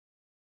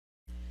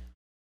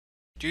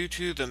Due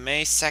to the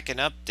May 2nd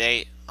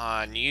update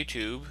on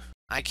YouTube,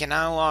 I can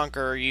no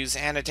longer use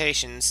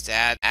annotations to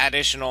add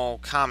additional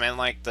comment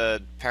like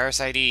the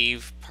Parasite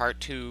Eve Part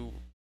 2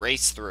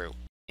 race through.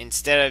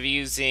 Instead of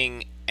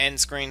using end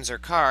screens or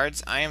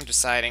cards, I am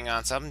deciding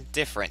on something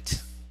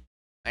different.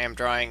 I am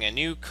drawing a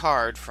new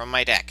card from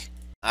my deck.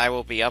 I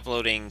will be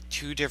uploading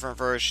two different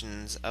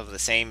versions of the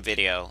same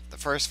video. The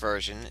first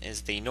version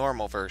is the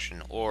normal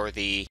version, or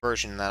the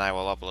version that I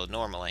will upload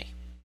normally.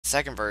 The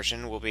second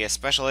version will be a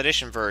special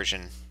edition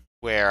version,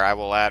 where I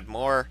will add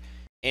more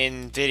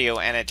in-video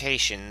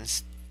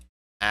annotations,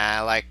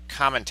 like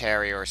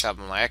commentary or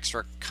something, like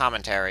extra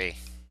commentary.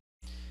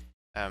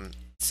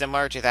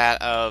 Similar to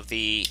that of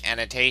the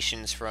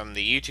annotations from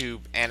the YouTube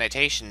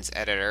Annotations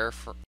editor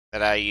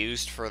that I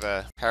used for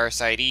the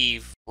Parasite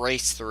Eve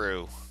race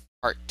through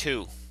Part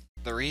 2.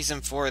 The reason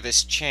for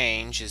this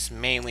change is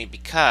mainly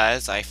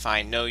because I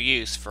find no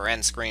use for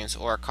end screens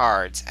or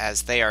cards,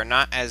 as they are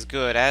not as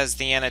good as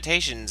the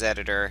Annotations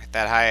editor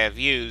that I have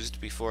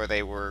used before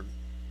they were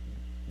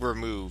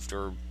removed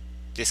or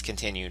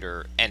discontinued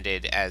or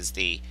ended, as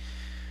the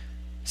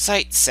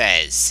site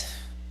says.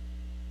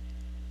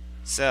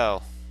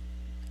 So,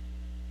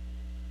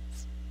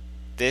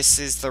 this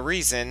is the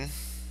reason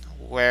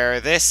where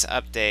this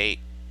update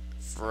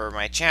for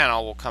my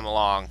channel will come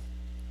along.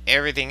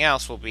 Everything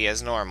else will be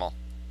as normal.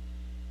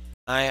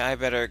 I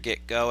better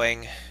get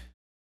going.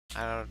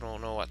 I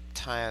don't know what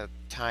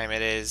time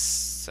it is,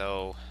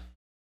 so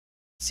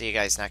see you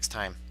guys next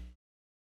time.